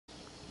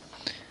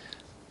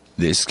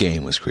This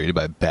game was created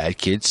by Bad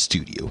Kid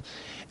Studio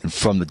and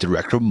from the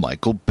director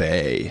Michael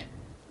Bay.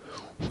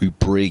 We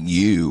bring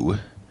you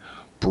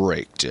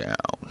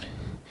Breakdown.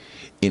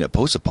 In a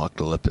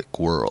post-apocalyptic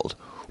world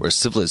where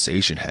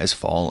civilization has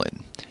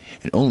fallen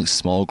and only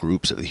small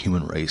groups of the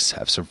human race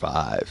have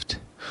survived,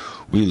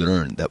 we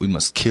learn that we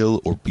must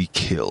kill or be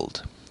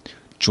killed.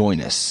 Join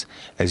us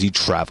as you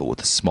travel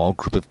with a small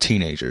group of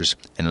teenagers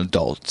and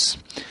adults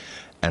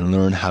and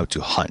learn how to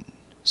hunt,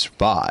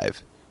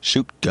 survive,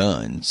 shoot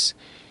guns,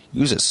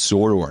 use a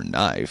sword or a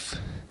knife,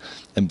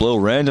 and blow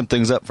random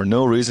things up for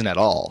no reason at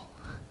all.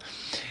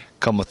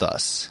 Come with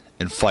us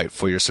and fight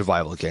for your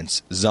survival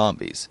against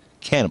zombies,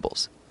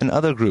 cannibals, and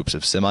other groups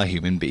of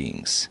semi-human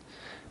beings.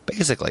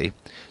 Basically,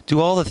 do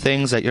all the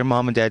things that your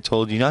mom and dad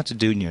told you not to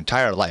do in your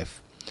entire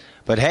life.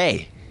 But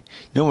hey,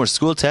 no more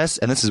school tests,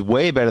 and this is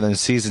way better than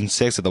Season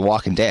 6 of The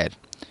Walking Dead.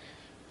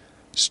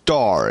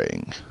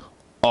 Starring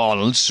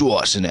Arnold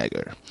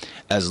Schwarzenegger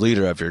as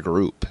leader of your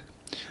group,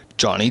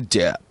 Johnny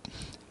Depp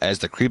as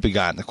the creepy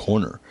guy in the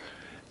corner,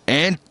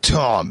 and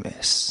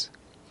Thomas,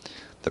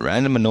 the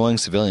random annoying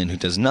civilian who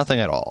does nothing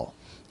at all.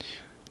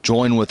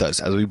 Join with us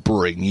as we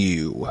bring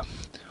you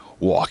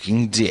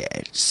Walking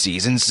Dead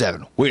Season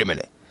 7. Wait a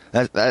minute.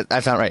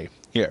 That's not right.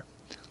 Here,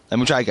 let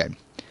me try again.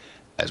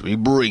 As we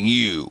bring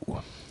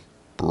you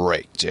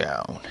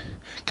Breakdown.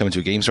 Coming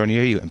to a game store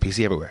near you and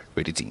PC everywhere.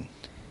 Rated teen.